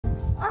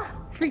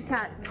Free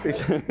cat.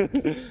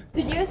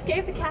 Did you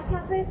escape the cat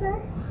cafe, sir?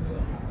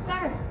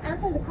 Sir,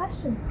 answer the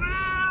question.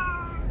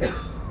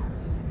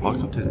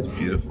 Welcome to this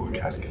beautiful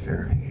cat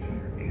cafe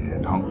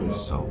in Hongdae.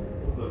 So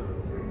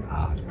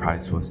the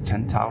price was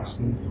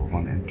 10,000 for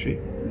one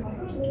entry.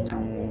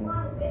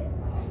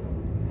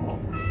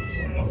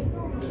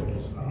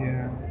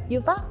 Here.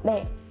 유바?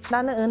 네.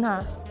 나는 은하.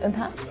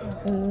 은하?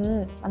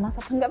 만나서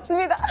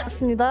반갑습니다.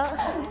 반갑습니다.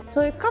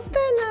 저희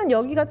카페는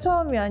여기가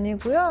처음이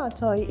아니고요.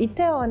 저희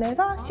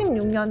이태원에서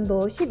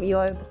 16년도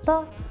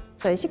 12월부터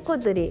저희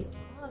식구들이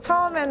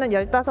처음에는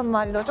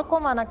 15마리로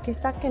조그만하게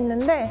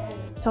시작했는데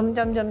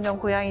점점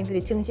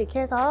고양이들이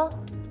증식해서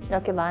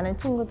이렇게 많은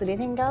친구들이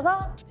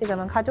생겨서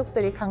지금은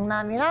가족들이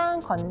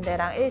강남이랑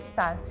건대랑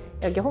일산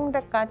여기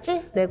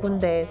홍대까지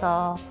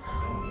 4군데에서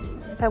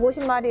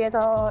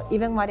 150마리에서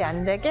 200마리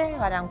안 되게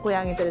가량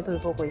고양이들을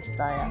돌보고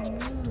있어요.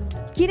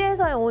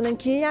 길에서 오는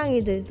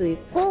길냥이들도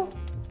있고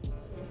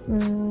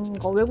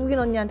외국인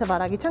언니한테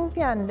말하기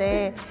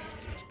창피한데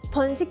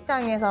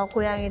번식장에서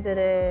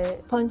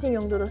고양이들을 번식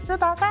용도로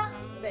쓰다가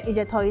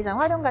이제 더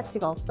이상 활용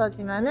가치가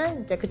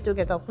없어지면은 이제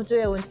그쪽에서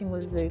구조해 온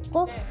친구들도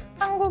있고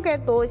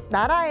한국에도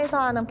나라에서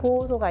하는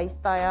보호소가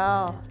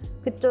있어요.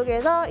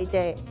 그쪽에서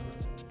이제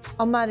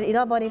엄마를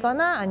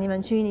잃어버리거나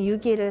아니면 주인이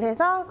유기를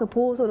해서 그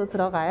보호소로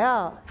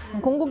들어가요.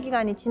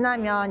 공고기간이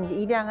지나면 이제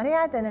입양을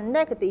해야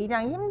되는데 그때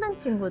입양이 힘든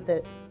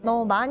친구들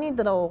너무 많이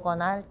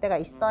들어오거나 할 때가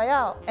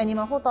있어요.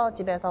 애니멀 호더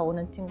집에서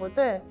오는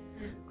친구들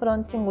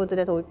그런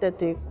친구들에서 올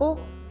때도 있고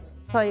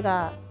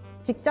저희가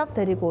직접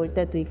데리고 올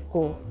때도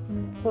있고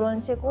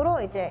그런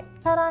식으로 이제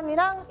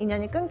사람이랑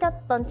인연이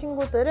끊겼던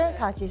친구들을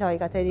다시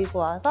저희가 데리고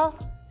와서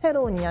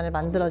새로운 인연을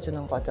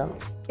만들어주는 거죠.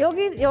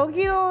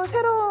 여기로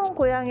새로운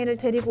고양이를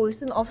데리고 올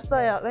수는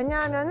없어요.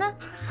 왜냐하면은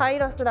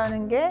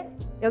바이러스라는 게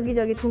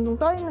여기저기 둥둥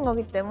떠 있는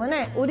거기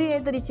때문에 우리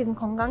애들이 지금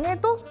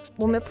건강해도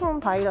몸에 품은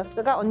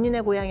바이러스가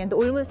언니네 고양이한테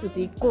옮을 수도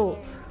있고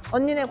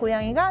언니네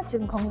고양이가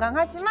지금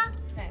건강하지만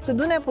그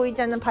눈에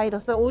보이지 않는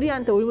바이러스가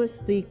우리한테 옮을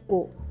수도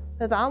있고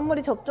그래서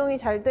아무리 접종이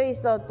잘 돼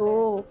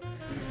있어도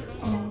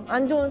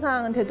안 좋은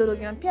상황은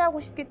되도록이면 피하고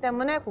싶기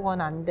때문에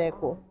그건 안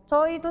되고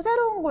저희도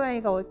새로운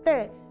고양이가 올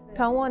때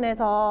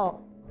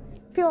병원에서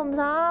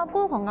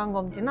피검사하고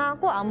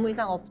건강검진하고 아무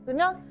이상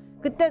없으면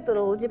그때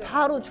들어오지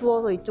바로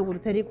주워서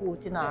이쪽으로 데리고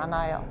오지는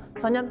않아요.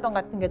 전염병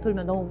같은 게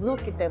돌면 너무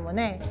무섭기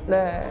때문에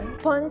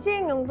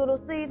번식 용도로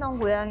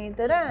쓰이던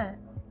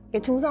고양이들은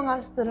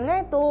중성화 수술을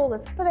해도 그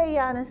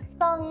스프레이하는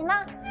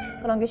습성이나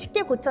그런 게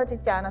쉽게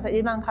고쳐지지 않아서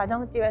일반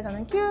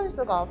가정집에서는 키울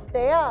수가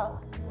없대요.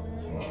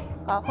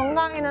 그러니까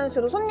건강에는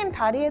주로 손님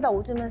다리에다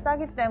오줌을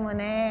싸기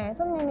때문에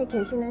손님이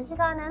계시는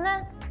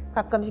시간에는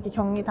가끔씩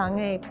격리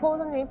당해 있고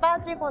손님이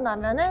빠지고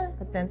나면은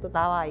그때는 또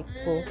나와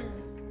있고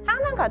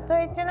항상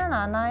갇혀 있지는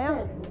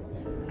않아요.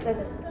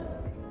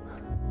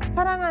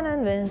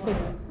 사랑하는 왼수.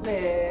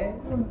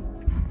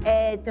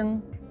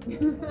 애증.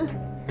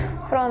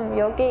 그럼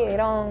여기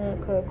이런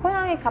그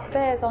고양이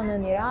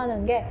카페에서는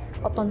일하는 게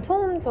어떤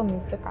좋은 점이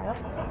있을까요?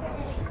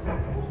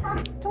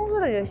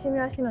 청소를 열심히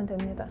하시면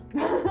됩니다.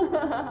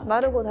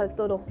 마르고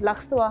닳도록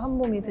락스와 한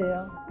몸이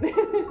돼요.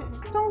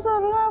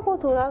 청소를 하고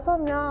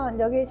돌아서면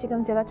여기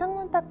지금 제가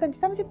창문 닦은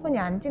지 30분이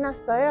안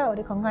지났어요.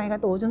 우리 건강이가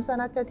또 오줌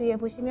싸놨죠? 뒤에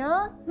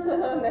보시면.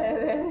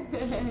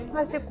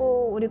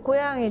 하시고 우리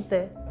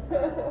고양이들.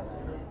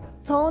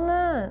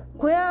 저는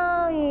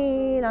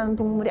고양이라는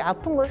동물이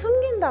아픈 걸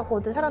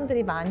숨긴다고들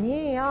사람들이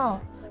많이 해요.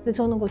 근데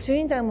저는 그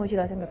주인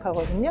잘못이라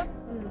생각하거든요.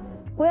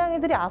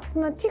 고양이들이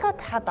아프면 티가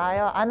다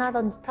나요. 안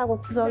하던 짓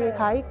하고 구석에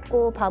가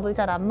있고 밥을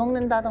잘 안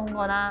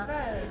먹는다던거나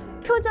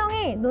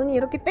표정이 눈이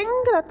이렇게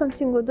땡그랗던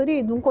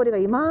친구들이 눈꼬리가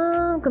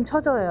이만큼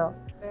처져요.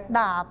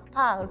 나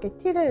아파 그렇게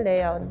티를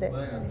내요. 근데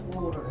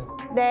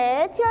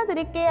네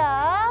치워드릴게요.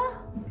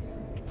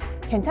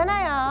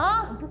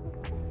 괜찮아요.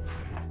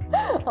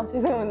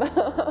 죄송합니다.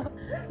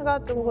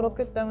 해가지고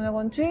그렇기 때문에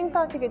그건 주인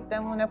탓이기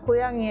때문에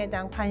고양이에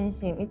대한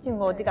관심 이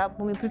친구 어디가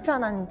몸이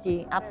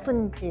불편한지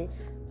아픈지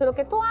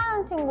저렇게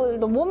토하는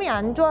친구들도 몸이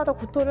안 좋아서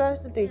구토를 할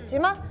수도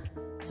있지만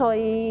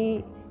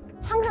저희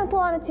항상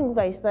토하는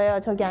친구가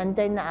있어요. 저기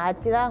앉아있는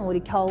아지랑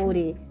우리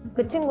겨울이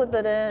그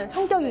친구들은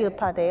성격이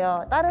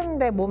급하대요. 다른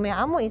데 몸에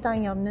아무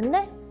이상이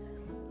없는데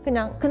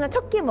그냥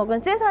첫 끼 먹은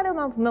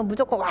쇠사료만 보면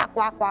무조건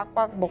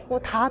왁왁왁왁 먹고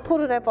다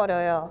토를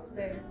해버려요.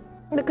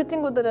 근데 그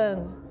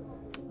친구들은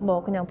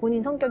뭐 그냥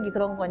본인 성격이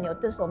그런 거니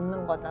어쩔 수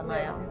없는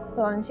거잖아요.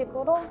 그런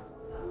식으로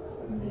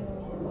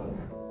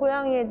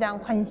고양이에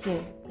대한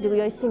관심 그리고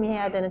열심히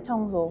해야 되는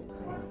청소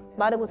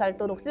마르고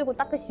닳도록 쓸고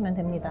닦으시면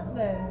됩니다.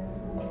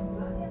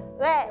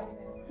 왜?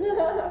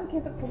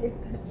 계속 보고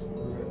있어요.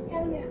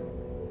 아니야.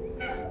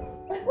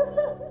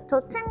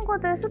 저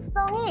친구들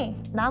습성이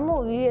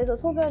나무 위에서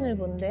소변을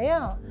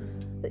본대요.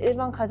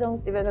 일반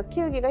가정집에서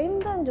키우기가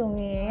힘든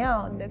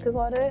종이에요. 근데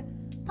그거를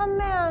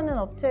판매하는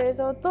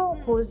업체에서도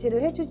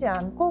고지를 해주지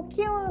않고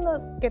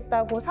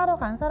키우겠다고 사러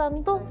간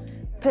사람도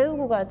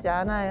배우고 가지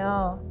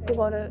않아요.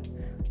 그거를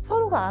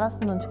서로가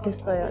알았으면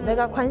좋겠어요.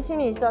 내가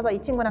관심이 있어서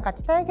이 친구랑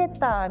같이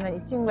살겠다 하면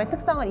이 친구의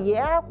특성을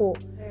이해하고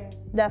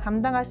내가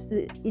감당할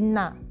수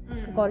있나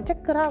그거를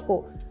체크를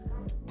하고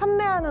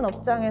판매하는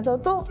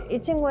업장에서도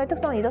이 친구의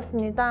특성은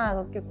이렇습니다.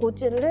 그렇게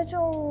고지를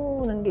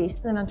해주는 게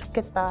있으면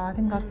좋겠다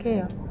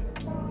생각해요.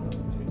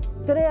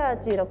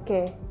 그래야지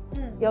이렇게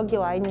여기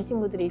와 있는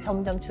친구들이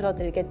점점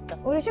줄어들겠죠.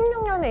 우리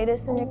 16년에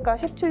일했으니까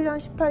 17년,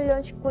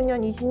 18년,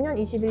 19년,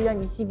 20년,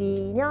 21년,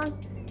 22년,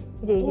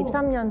 이제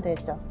 23년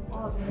되죠.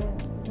 아, 네.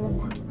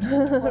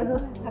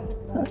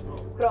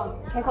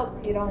 그럼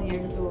계속 이런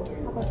일도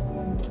하고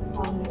싶은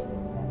마음이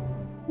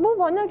있으신가요? 뭐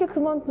만약에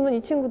그만두면 이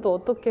친구도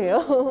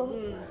어떡해요?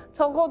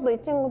 적어도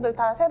이 친구들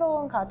다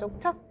새로운 가족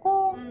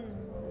찾고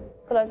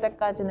그럴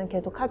때까지는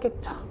계속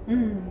하겠죠.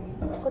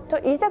 그렇죠.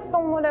 이색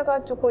동물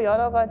해가지고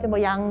여러 가지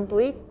뭐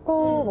양도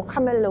있고 뭐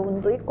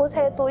카멜레온도 있고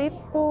새도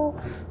있고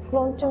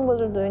그런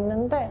친구들도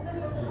있는데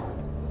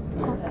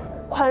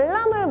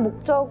관람을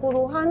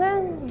목적으로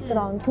하는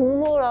그런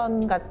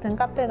동물원 같은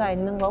카페가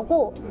있는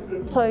거고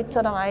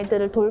저희처럼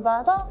아이들을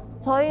돌봐서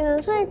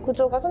저희는 수익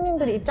구조가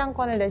손님들이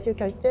입장권을 내실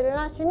결제를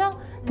하시면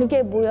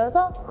그게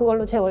모여서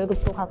그걸로 제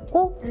월급도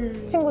받고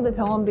친구들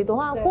병원비도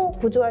하고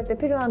구조할 때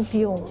필요한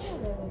비용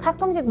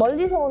가끔씩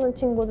멀리서 오는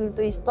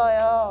친구들도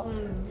있어요.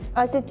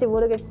 아실지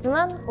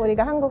모르겠지만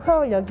우리가 한국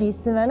서울 여기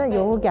있으면은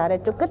여기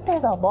아래쪽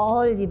끝에서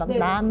멀리 막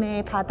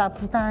남해 바다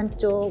부산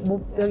쪽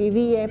여기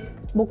위에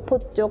목포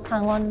쪽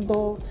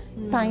강원도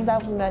다니다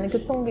보면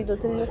교통비도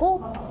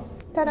들고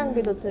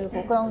차량비도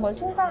들고 그런 걸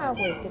충당하고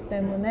있기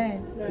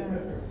때문에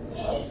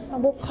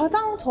뭐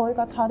가장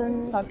저희가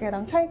다른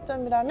가게랑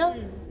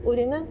차이점이라면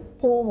우리는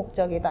보호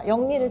목적이다.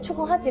 영리를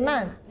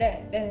추구하지만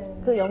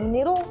그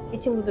영리로 이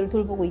친구들을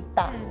돌보고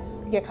있다.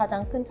 그게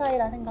가장 큰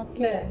차이라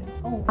생각해요.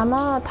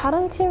 아마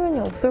다른 질문이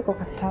없을 것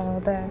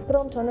같아요. 네.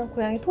 그럼 저는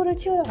고양이 토를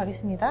치우러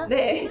가겠습니다.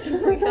 네,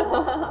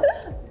 죄송해요.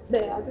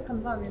 네, 아주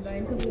감사합니다.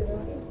 인터뷰를.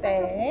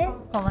 네,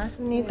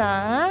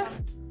 고맙습니다.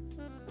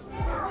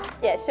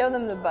 Yeah, show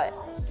them the butt.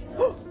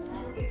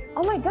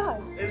 Oh my god.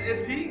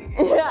 It's pink.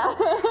 Yeah.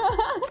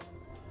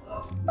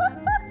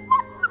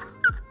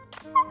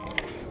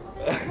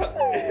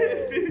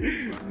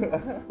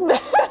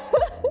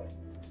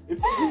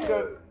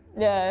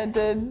 Yeah, it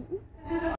did.